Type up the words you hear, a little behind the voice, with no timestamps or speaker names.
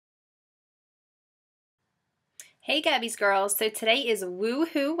Hey Gabby's Girls, so today is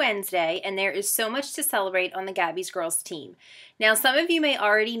Woohoo Wednesday and there is so much to celebrate on the Gabby's Girls team. Now some of you may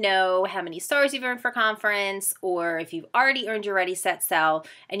already know how many stars you've earned for conference or if you've already earned your Ready Set Sell,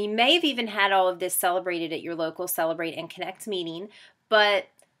 and you may have even had all of this celebrated at your local Celebrate and Connect meeting, but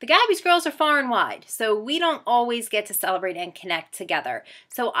the Gabby's Girls are far and wide, so we don't always get to celebrate and connect together.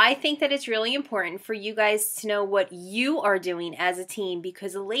 So I think that it's really important for you guys to know what you are doing as a team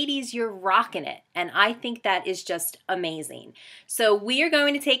because, ladies, you're rocking it, and I think that is just amazing. So we are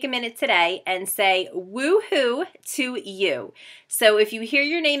going to take a minute today and say woohoo to you. So if you hear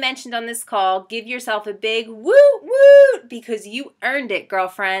your name mentioned on this call, give yourself a big woo woo because you earned it,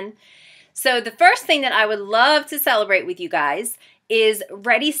 girlfriend. So the first thing that I would love to celebrate with you guys is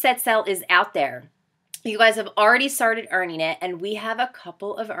Ready Set Sell is out there. You guys have already started earning it, and we have a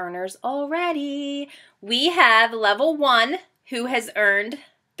couple of earners already. We have level 1 who has earned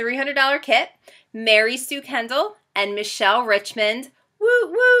 $300 kit, Mary Sue Kendall and Michelle Richmond.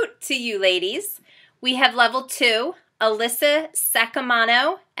 Woot woot to you ladies. We have level 2, Alyssa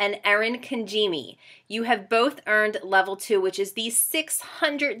Sacamano and Erin Kanjimi. You have both earned level 2, which is the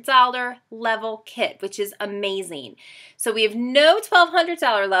 $600 level kit, which is amazing. So we have no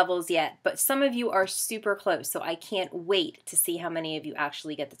 $1,200 levels yet, but some of you are super close, so I can't wait to see how many of you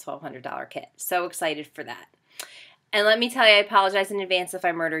actually get the $1,200 kit. So excited for that. And let me tell you, I apologize in advance if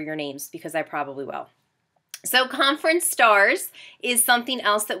I murder your names, because I probably will. So Conference Stars is something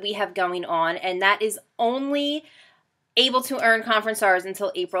else that we have going on, and that is only able to earn Conference Stars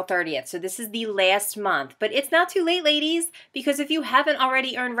until April 30th. So this is the last month. But it's not too late, ladies, because if you haven't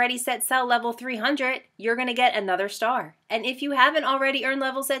already earned Ready, Set, Sell level 300, you're going to get another star. And if you haven't already earned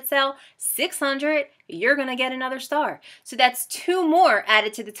level Set Sell 600, you're going to get another star. So that's 2 more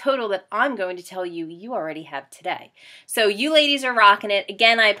added to the total that I'm going to tell you you already have today. So you ladies are rocking it.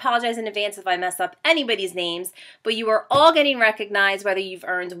 Again, I apologize in advance if I mess up anybody's names, but you are all getting recognized whether you've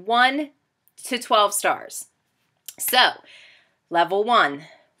earned 1 to 12 stars. So, level 1,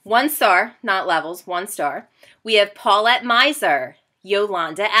 1 star, not levels, 1 star. We have Paulette Miser,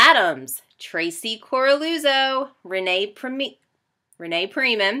 Yolanda Adams, Tracy Coraluzzo, Renee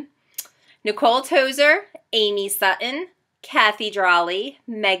Preeman, Nicole Tozer, Amy Sutton, Kathy Drawley,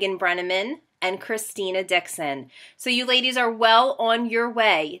 Megan Brenneman, and Christina Dixon. So you ladies are well on your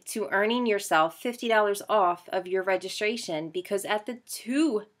way to earning yourself $50 off of your registration, because at the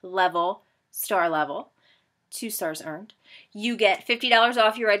 2 star level, 2 stars earned, you get $50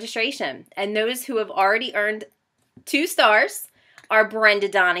 off your registration. And those who have already earned 2 stars are Brenda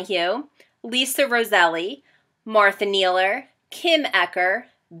Donahue, Lisa Roselli, Martha Nealer, Kim Ecker,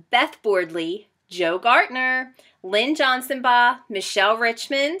 Beth Boardley, Joe Gartner, Lynn Johnsonbaugh, Michelle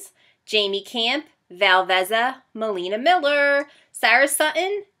Richmond, Jamie Camp, Val Veza, Melina Miller, Sarah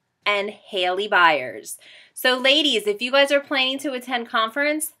Sutton, and Haley Byers. So ladies, if you guys are planning to attend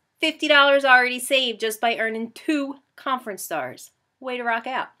conference, $50 already saved just by earning 2 conference stars. Way to rock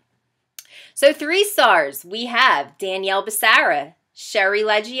out. So 3 stars, we have Danielle Becerra, Sherry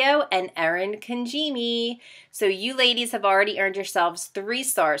Leggio, and Erin Kanjimi. So you ladies have already earned yourselves 3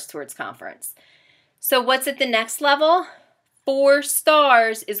 stars towards conference. So what's at the next level? 4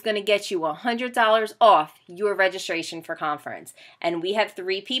 stars is going to get you $100 off your registration for conference. And we have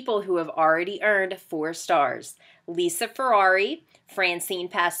 3 people who have already earned 4 stars. Lisa Ferrari, Francine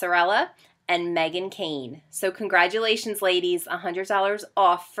Passarella, and Megan Kane. So congratulations, ladies. $100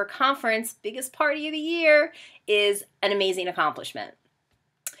 off for conference, biggest party of the year, is an amazing accomplishment.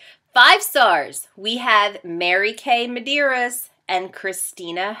 5 stars, we have Mary Kay Medeiros and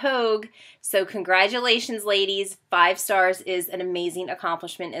Christina Hogue. So congratulations, ladies. 5 stars is an amazing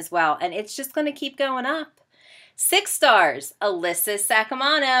accomplishment as well. And it's just going to keep going up. 6 stars, Alyssa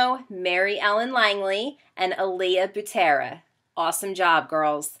Sacamano, Mary Ellen Langley, and Aaliyah Butera. Awesome job,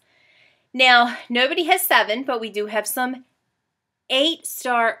 girls. Now, nobody has 7, but we do have some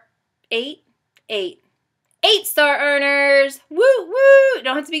 8-star earners. Woo, woo.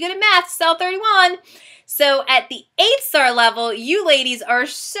 Don't have to be good at math. Cell 31. So at the 8-star level, you ladies are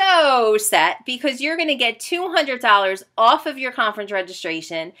so set because you're going to get $200 off of your conference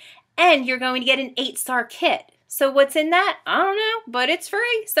registration, and you're going to get an 8-star kit. So what's in that? I don't know, but it's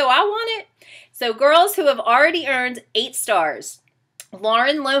free, so I want it. So girls who have already earned 8 stars,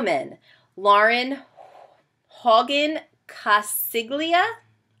 Lauren Lohman, Lauren Hogan Casiglia,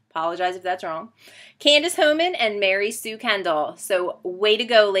 apologize if that's wrong, Candace Homan, and Mary Sue Kendall. So way to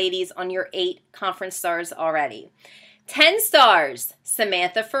go, ladies, on your 8 conference stars already. 10 stars,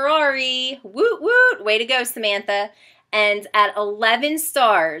 Samantha Ferrari, woot woot, way to go, Samantha. And at 11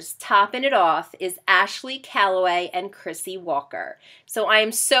 stars, topping it off, is Ashley Calloway and Chrissy Walker. So I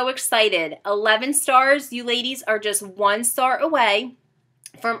am so excited. 11 stars, you ladies are just 1 star away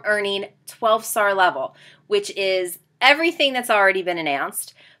from earning 12-star level, which is everything that's already been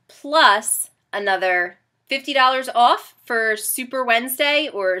announced, plus another $50 off for Super Wednesday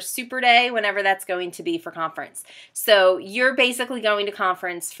or Super Day, whenever that's going to be for conference. So you're basically going to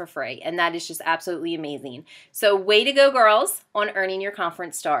conference for free, and that is just absolutely amazing. So way to go, girls, on earning your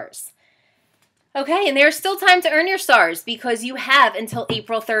conference stars. Okay, and there's still time to earn your stars because you have until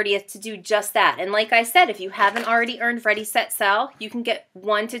April 30th to do just that. And like I said, if you haven't already earned Ready, Set, Sell, you can get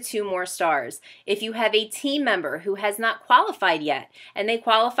 1 to 2 more stars. If you have a team member who has not qualified yet and they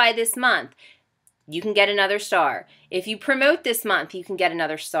qualify this month, you can get another star. If you promote this month, you can get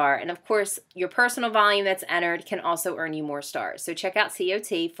another star. And of course, your personal volume that's entered can also earn you more stars. So check out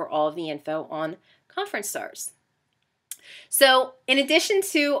COT for all of the info on conference stars. So in addition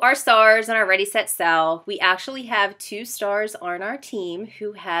to our stars and our Ready, Set, Sell, we actually have 2 stars on our team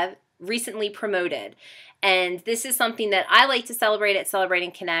who have recently promoted. And this is something that I like to celebrate at Celebrate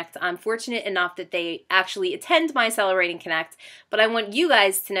and Connect. I'm fortunate enough that they actually attend my Celebrate and Connect, but I want you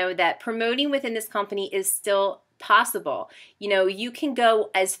guys to know that promoting within this company is still possible. You know, you can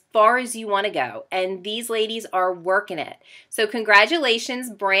go as far as you want to go, and these ladies are working it. So congratulations,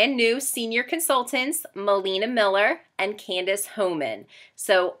 brand new senior consultants, Melina Miller and Candace Homan.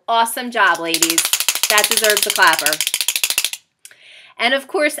 So awesome job, ladies. That deserves a clapper. And of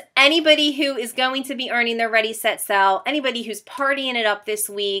course, anybody who is going to be earning their Ready, Set, Sell, anybody who's partying it up this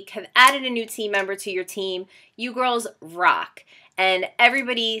week, have added a new team member to your team, you girls rock. And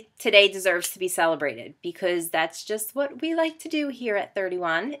everybody today deserves to be celebrated because that's just what we like to do here at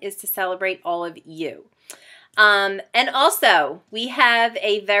 31, is to celebrate all of you. And also, we have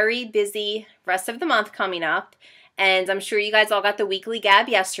a very busy rest of the month coming up. And I'm sure you guys all got the weekly Gab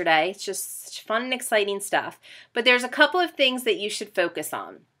yesterday. It's just fun and exciting stuff. But there's a couple of things that you should focus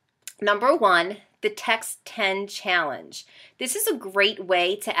on. Number 1, the Text 10 Challenge. This is a great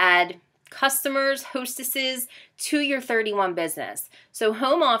way to add customers, hostesses to your 31 business. So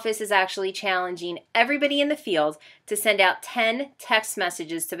Home Office is actually challenging everybody in the field to send out 10 text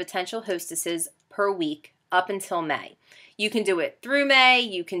messages to potential hostesses per week up until May. You can do it through May,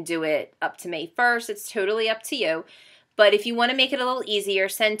 you can do it up to May 1st, it's totally up to you. But if you want to make it a little easier,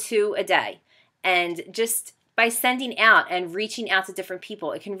 send 2 a day. And just by sending out and reaching out to different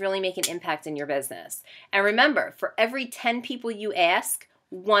people, it can really make an impact in your business. And remember, for every 10 people you ask,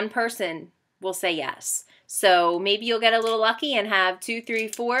 1 person will say yes. So maybe you'll get a little lucky and have 2, 3,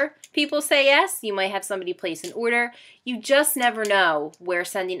 4 people say yes. You might have somebody place an order. You just never know where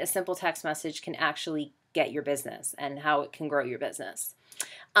sending a simple text message can actually get your business and how it can grow your business.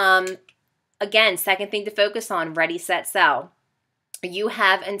 Again, second thing to focus on, Ready, Set, Sell. You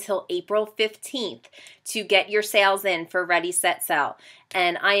have until April 15th to get your sales in for Ready, Set, Sell.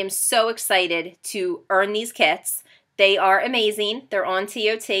 And I am so excited to earn these kits. They are amazing. They're on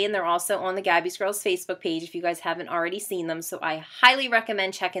TOT and they're also on the Gabby's Girls Facebook page if you guys haven't already seen them. So I highly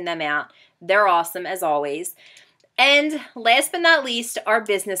recommend checking them out. They're awesome as always. And last but not least, our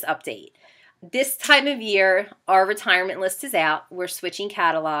business update. This time of year, our retirement list is out. We're switching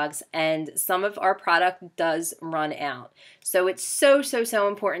catalogs and some of our product does run out. So it's so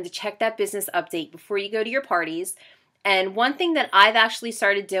important to check that business update before you go to your parties. And one thing that I've actually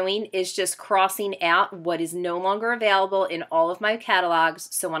started doing is just crossing out what is no longer available in all of my catalogs.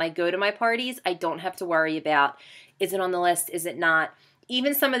 So when I go to my parties, I don't have to worry about, is it on the list, is it not?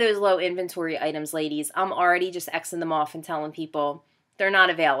 Even some of those low inventory items, ladies, I'm already just Xing them off and telling people they're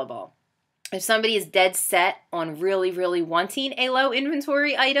not available. If somebody is dead set on really wanting a low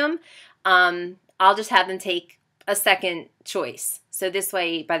inventory item, I'll just have them take a second choice. So this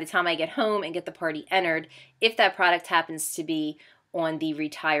way, by the time I get home and get the party entered, if that product happens to be on the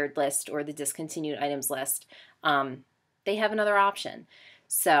retired list or the discontinued items list, they have another option.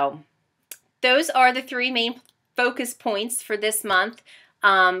 So those are the 3 main focus points for this month.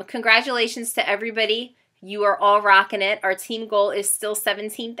 Congratulations to everybody. You are all rocking it. Our team goal is still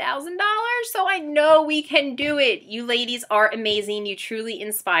 $17,000, so I know we can do it. You ladies are amazing. You truly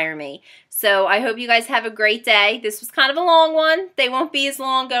inspire me. So I hope you guys have a great day. This was kind of a long one. They won't be as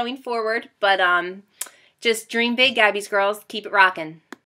long going forward, but just dream big, Gabby's Girls. Keep it rocking.